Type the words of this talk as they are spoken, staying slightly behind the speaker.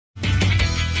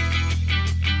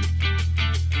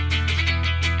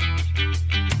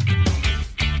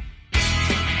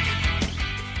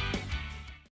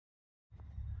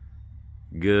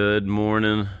Good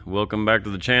morning. Welcome back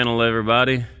to the channel,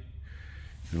 everybody.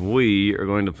 We are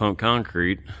going to pump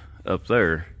concrete up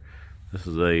there. This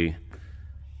is a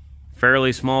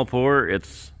fairly small pour.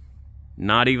 It's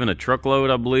not even a truckload,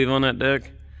 I believe, on that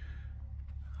deck.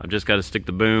 I've just got to stick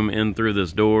the boom in through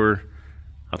this door.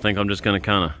 I think I'm just going to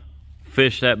kind of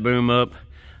fish that boom up.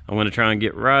 I'm going to try and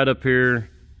get right up here.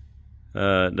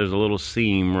 There's a little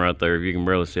seam right there, if you can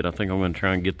barely see it. I think I'm going to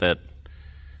try and get that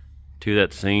to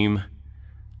that seam.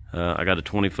 I got a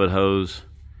 20-foot hose.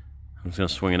 I'm just going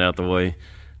to swing it out the way,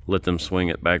 let them swing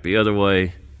it back the other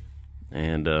way.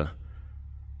 And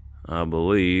I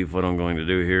believe what I'm going to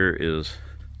do here is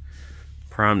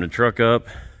prime the truck up.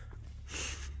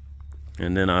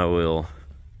 And then I will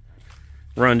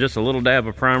run just a little dab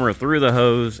of primer through the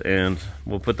hose, and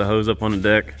we'll put the hose up on the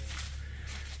deck.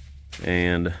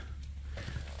 And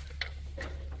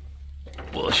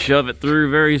we'll shove it through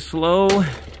very slow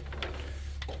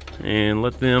and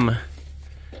let them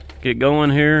get going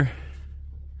here.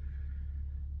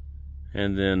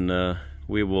 And then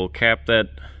we will cap that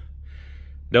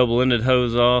double-ended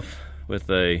hose off with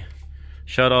a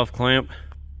shut-off clamp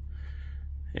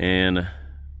and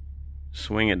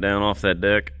swing it down off that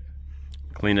deck,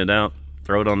 clean it out,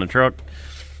 throw it on the truck,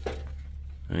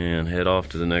 and head off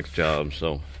to the next job.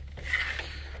 So, all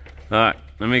right,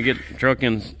 let me get the truck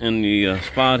in the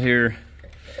spot here.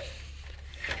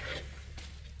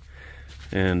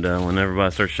 And when everybody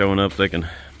starts showing up, they can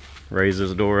raise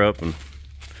this door up and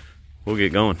we'll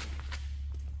get going.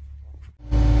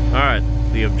 All right,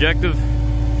 the objective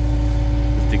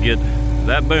is to get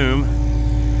that boom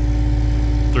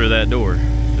through that door.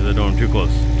 To the door, I'm too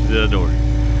close to the door.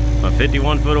 About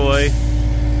 51 foot away.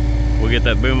 We'll get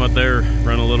that boom up there,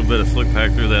 run a little bit of slick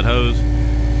pack through that hose,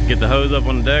 get the hose up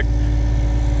on the deck,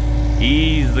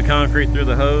 ease the concrete through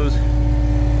the hose,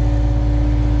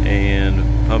 and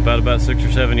pump out about 6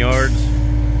 or 7 yards.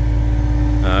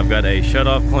 I've got a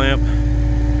shut-off clamp.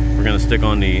 We're gonna stick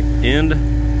on the end,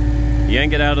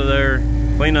 yank it out of there,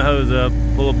 clean the hose up,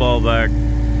 pull the ball back,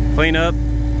 clean up,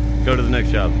 go to the next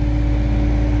job.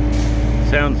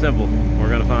 Sounds simple. We're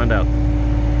gonna find out.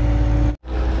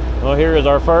 Well, here is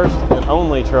our first and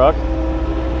only truck.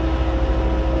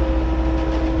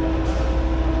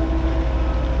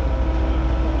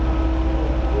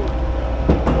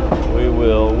 We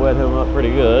will wet him up pretty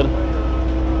good.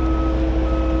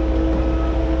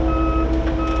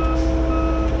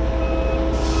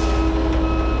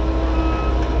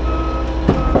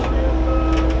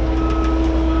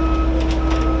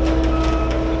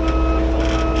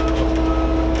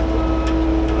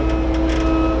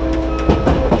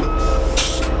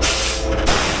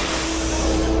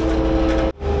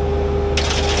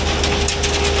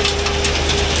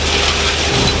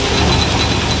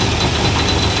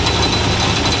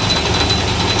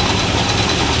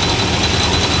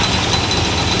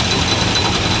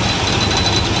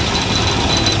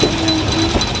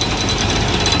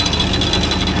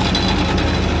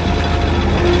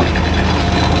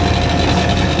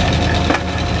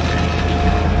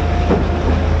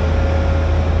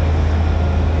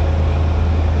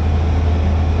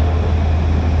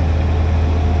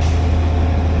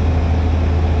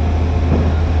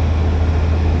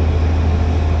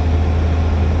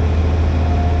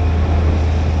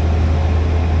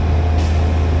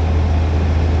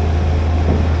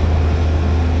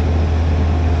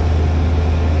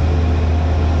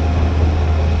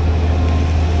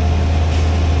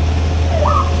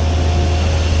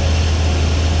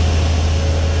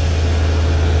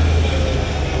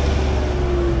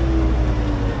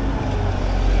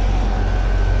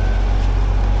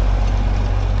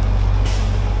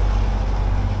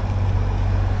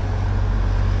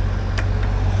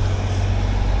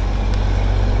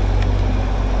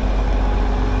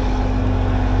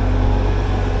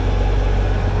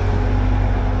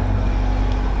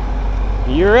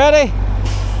 You ready?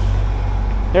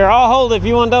 Here, I'll hold it if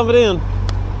you want to dump it in.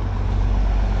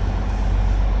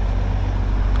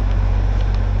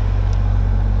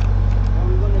 Are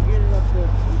we going to get it up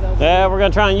to? Yeah, we're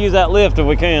going to try and use that lift if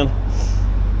we can.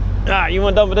 All right, you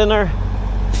want to dump it in there?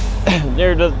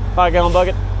 There's the 5-gallon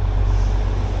bucket.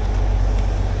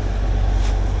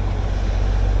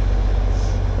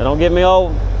 Now, don't get me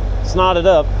all snotted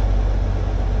up.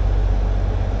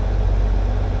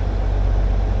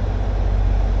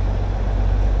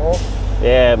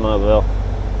 Yeah, might as well.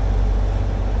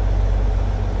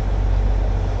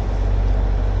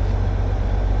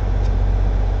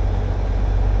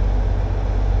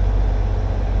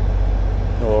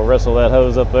 We'll wrestle that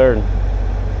hose up there and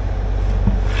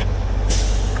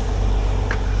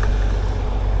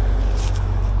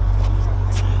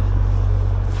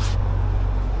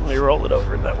you roll it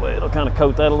over that way, it'll kind of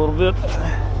coat that a little bit.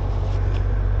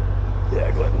 Yeah,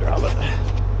 go ahead and drop it.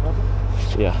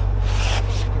 Yeah.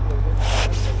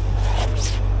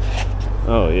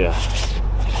 Oh, yeah.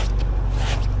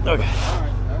 Okay.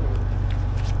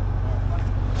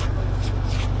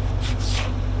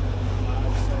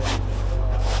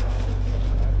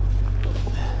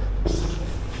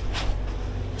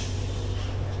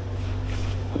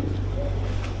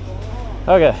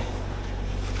 Okay.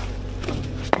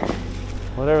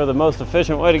 Whatever the most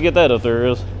efficient way to get that up there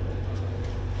is.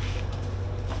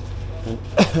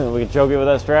 And we can choke it with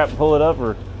that strap and pull it up,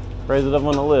 or raise it up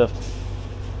on the lift.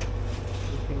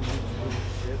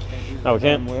 Oh, we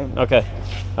can't? Okay.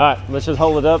 All right, let's just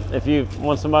hold it up. If you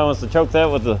want, somebody wants to choke that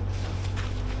with the...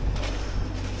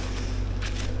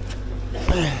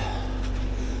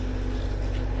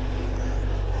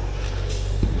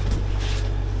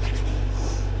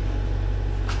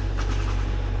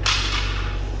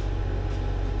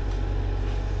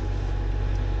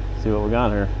 See what we got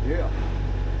here. Yeah.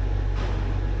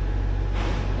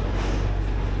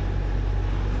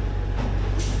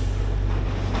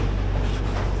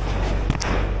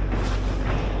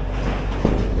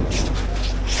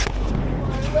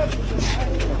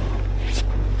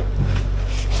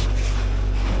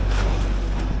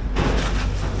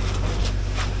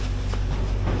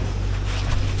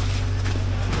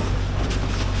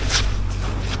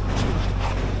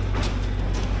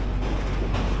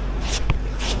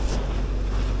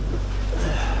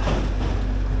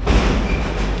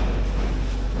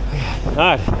 All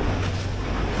right.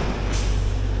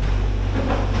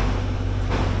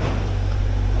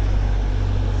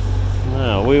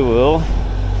 Now we will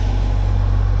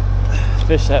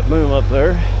fish that boom up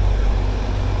there.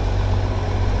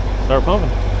 Start pumping.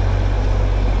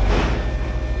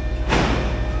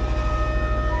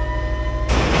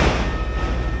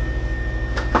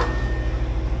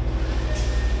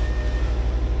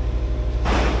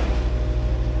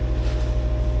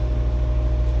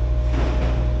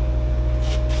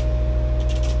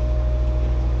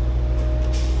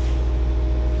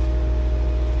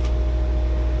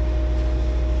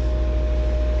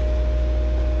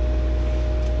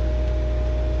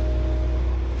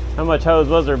 How much hose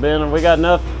was there, Ben? Have we got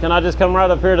enough? Can I just come right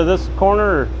up here to this corner,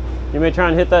 or you may try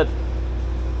and hit that? We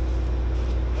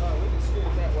can scoot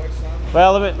it that way some.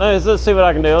 Well, let's see what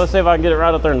I can do. Let's see if I can get it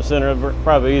right up there in the center. It'll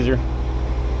probably be easier.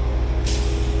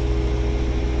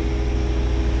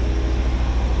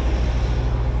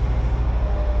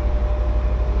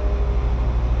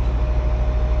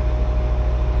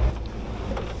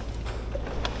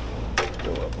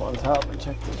 Go up on top and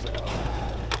check this out.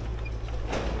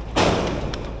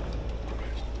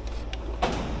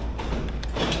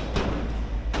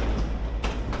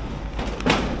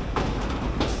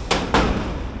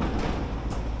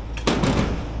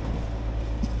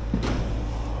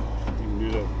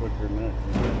 Quicker than that.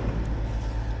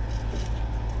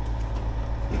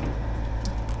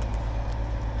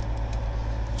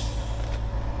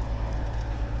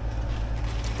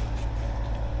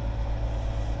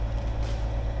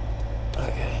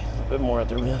 Okay, a little bit more out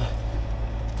there, man.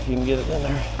 If you can get it in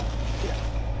there.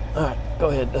 All right, go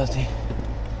ahead, Dusty.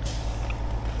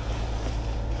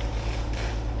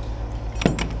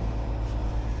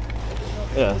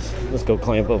 Yeah, let's go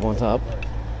clamp up on top.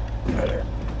 Right there.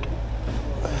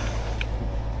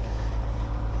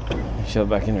 Shove it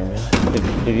back in there, man.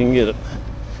 If you can get it.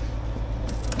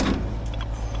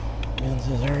 Ben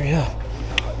says, hurry up.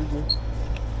 What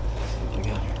we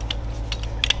got here?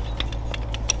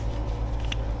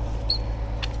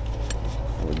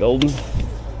 Are we golden?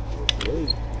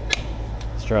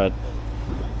 Let's try it.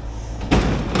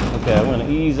 Okay, I'm going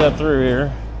to ease up through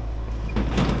here.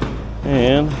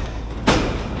 And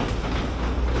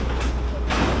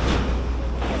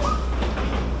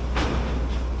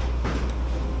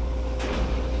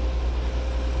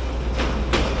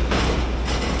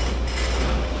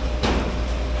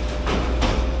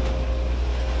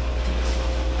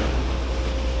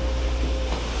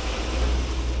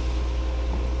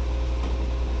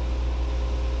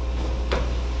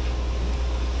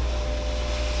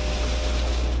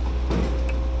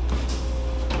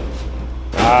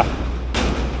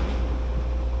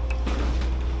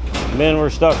man, we're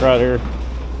stuck right here.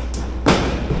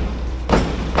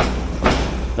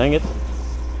 Dang it.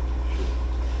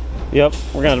 Yep,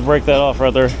 we're gonna have to break that off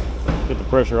right there. Get the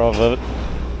pressure off of it.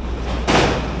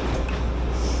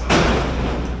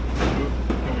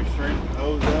 Can we straighten the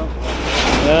hose out?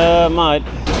 Might.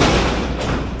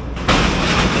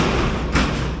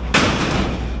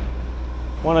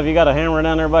 One of you got a hammer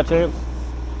down there by chance?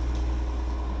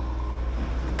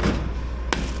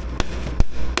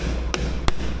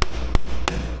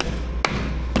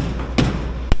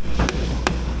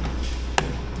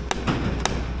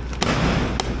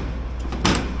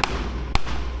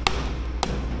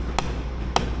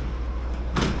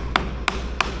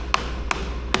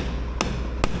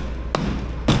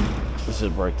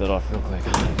 break that off real quick.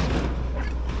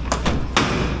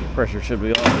 Pressure should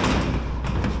be off.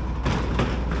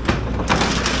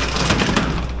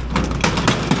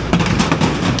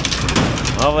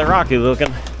 Awfully rocky looking.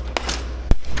 Oh, man.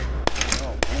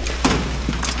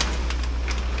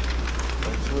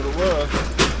 That's what it was.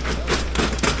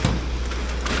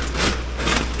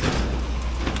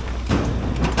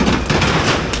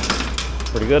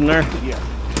 Pretty good in there? Yeah.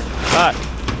 All right.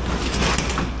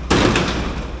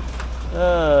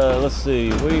 Let's see.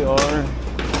 We are.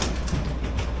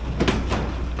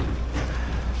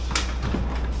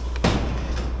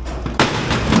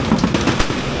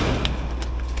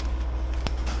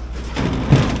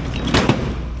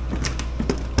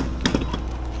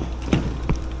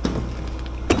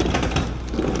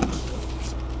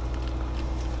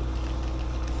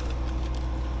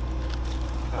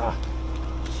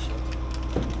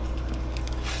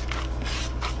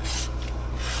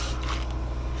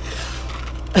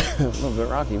 A little bit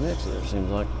rocky mix there,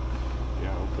 seems like. Yeah,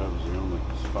 I hope that was the only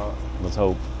spot. Let's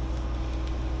hope.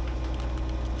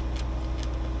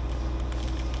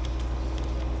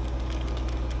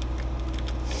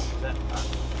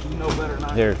 No better than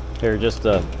I. Here, just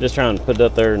trying to put it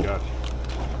up there, and Gotcha.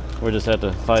 we just have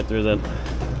to fight through that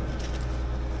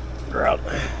grout.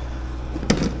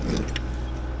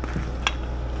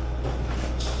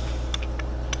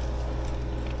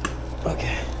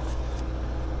 Okay.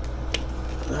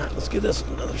 All right, let's give this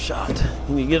another shot.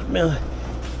 Can you get it, man?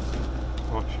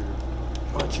 Watch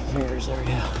your fingers. There we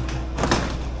go.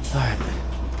 All right.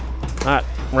 All right.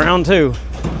 Round two.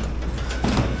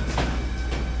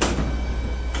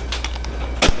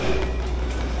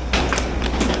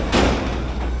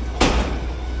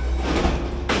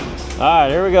 All right,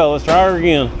 here we go. Let's try her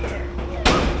again.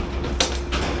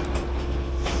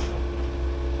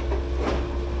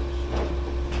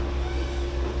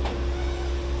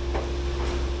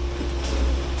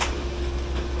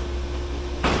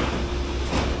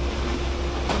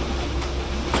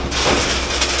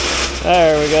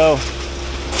 There we go.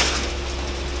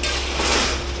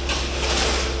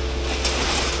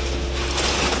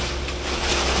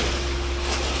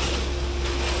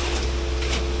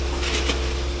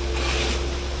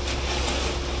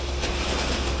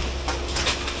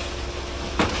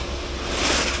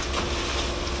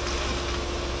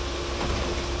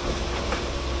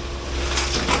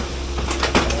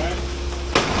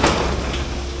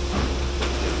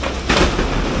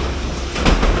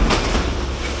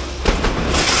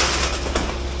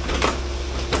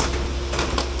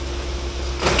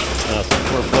 Now,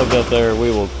 since we're plugged up there,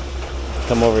 we will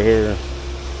come over here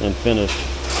and finish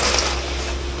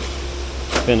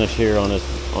here on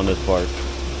this part.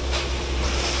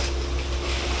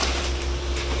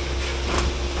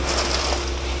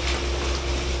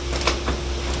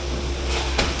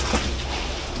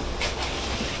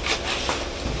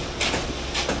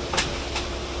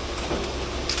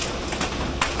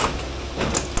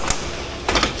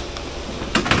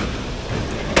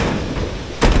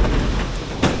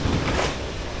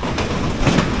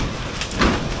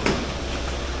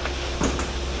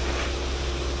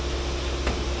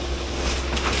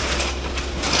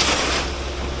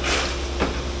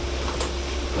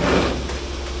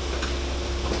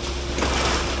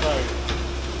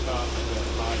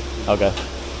 Okay.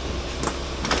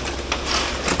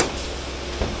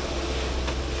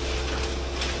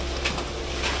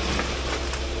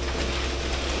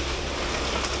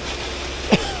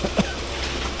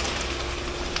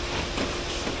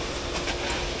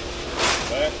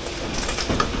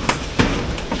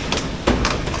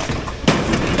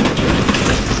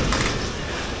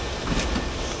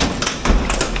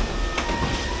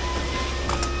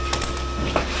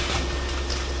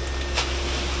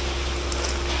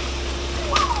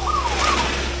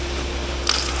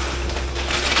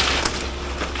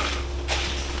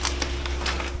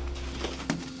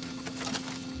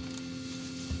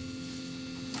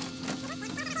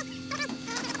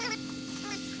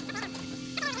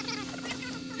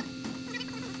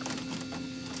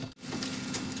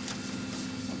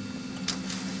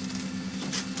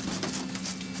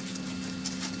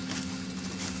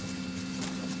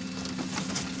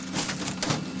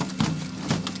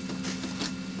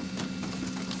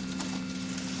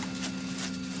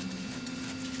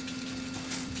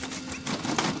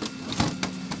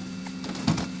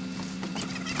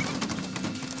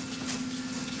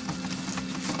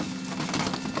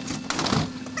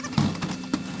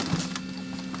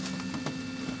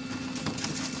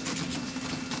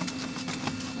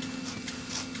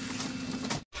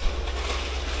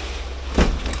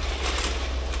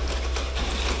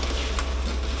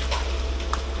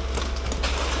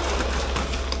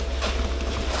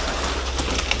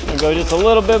 And go just a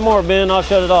little bit more, Ben. I'll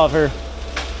shut it off here.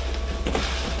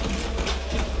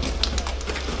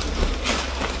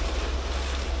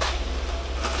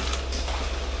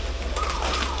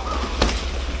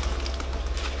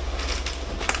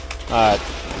 All right,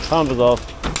 pump is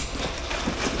off.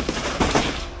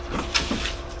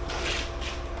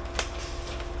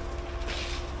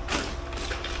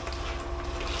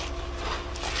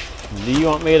 Do you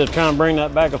want me to try and bring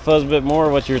that back a fuzz bit more?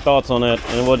 What's your thoughts on that?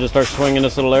 And we'll just start swinging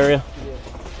this little area? Yeah.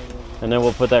 And then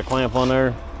we'll put that clamp on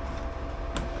there.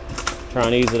 Try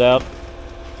and ease it out.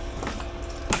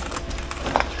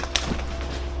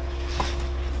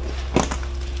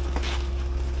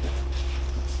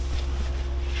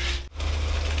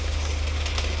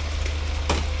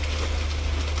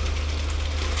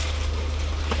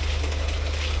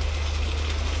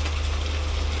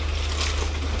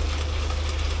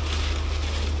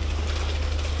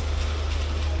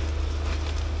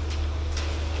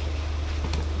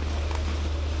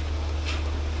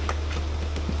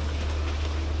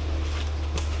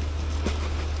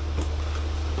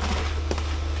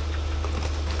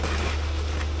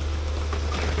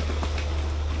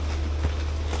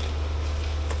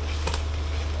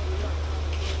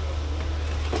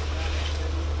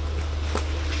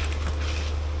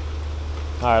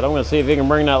 All right, I'm gonna see if he can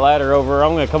bring that ladder over.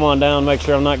 I'm gonna come on down, make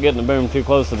sure I'm not getting the boom too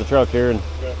close to the truck here. And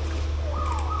Okay.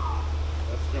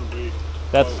 That's gonna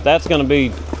be. that's gonna be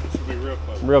This will be real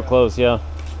close. real close, yeah.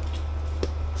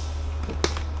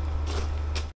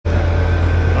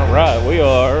 All right, we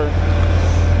are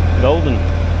golden.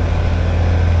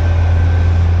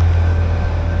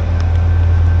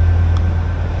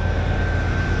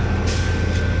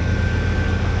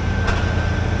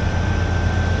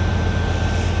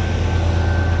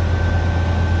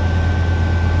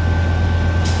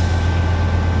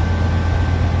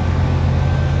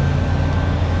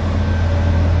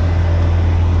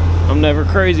 I'm never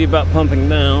crazy about pumping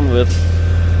down with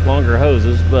longer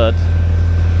hoses, but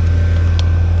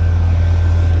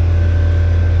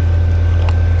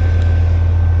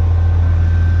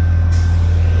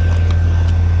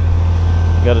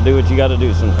you gotta do what you gotta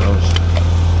do sometimes.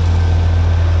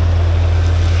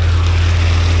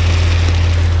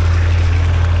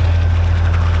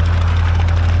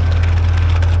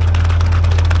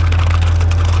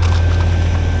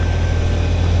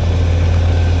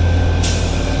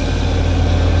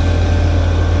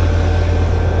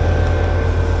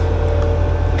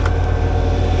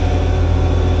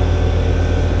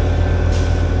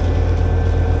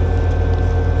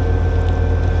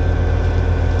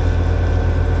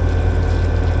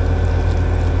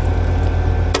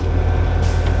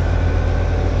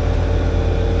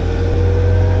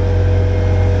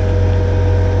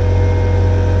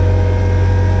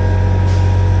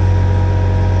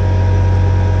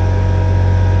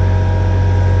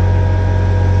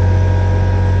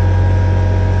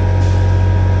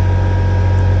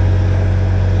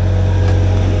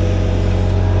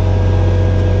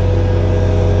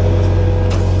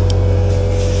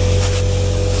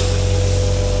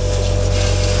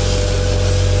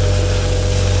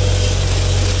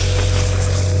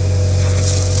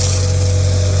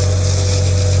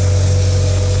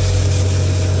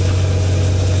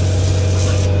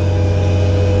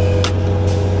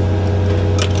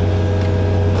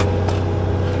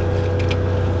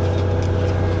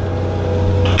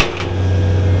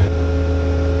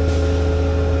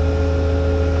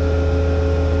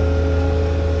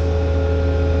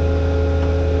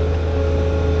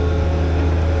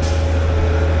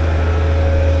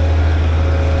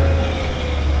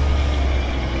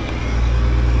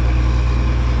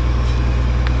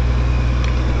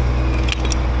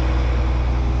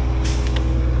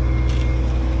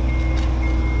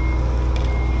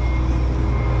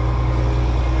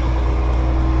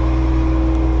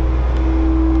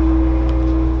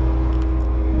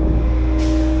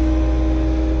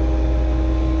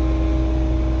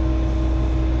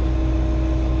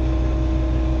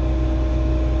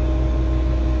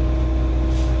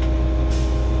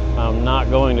 I'm not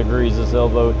going to grease this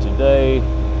elbow today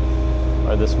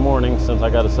or this morning since I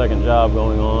got a second job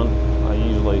going on. I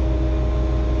usually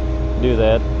do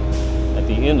that at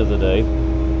the end of the day,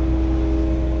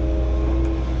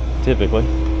 typically.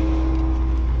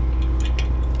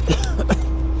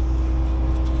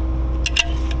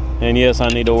 And yes, I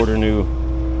need to order new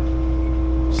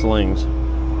slings.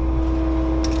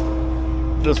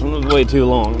 This one was way too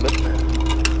long, but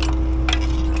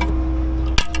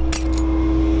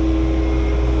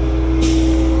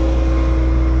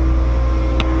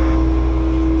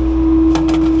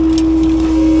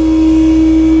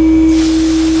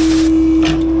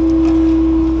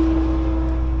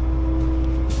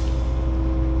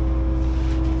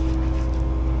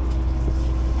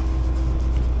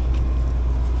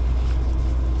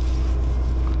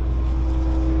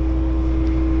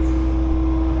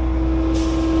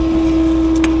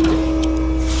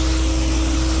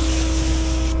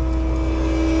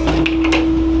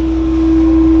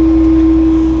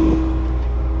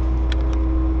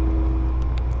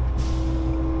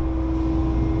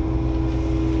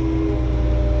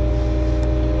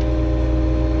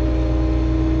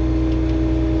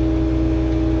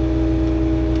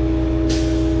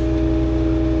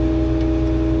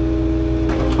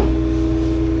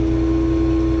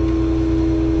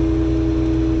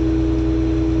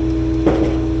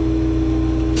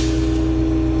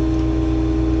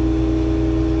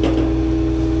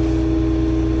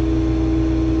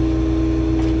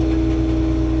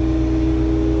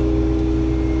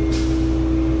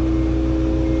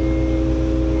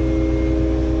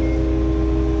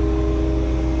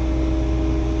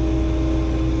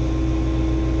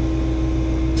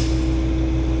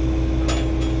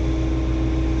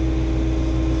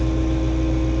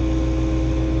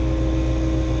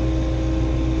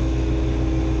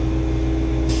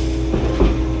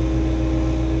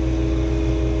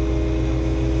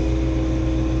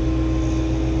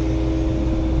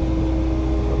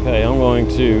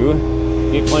going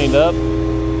to get cleaned up,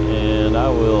 and I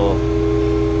will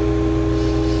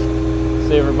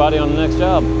see everybody on the next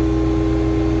job.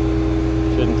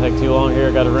 Shouldn't take too long here.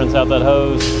 I got to rinse out that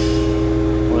hose.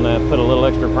 I'm gonna put a little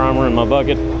extra primer in my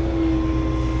bucket,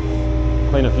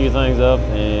 clean a few things up,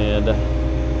 and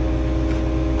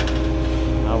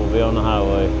I will be on the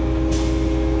highway.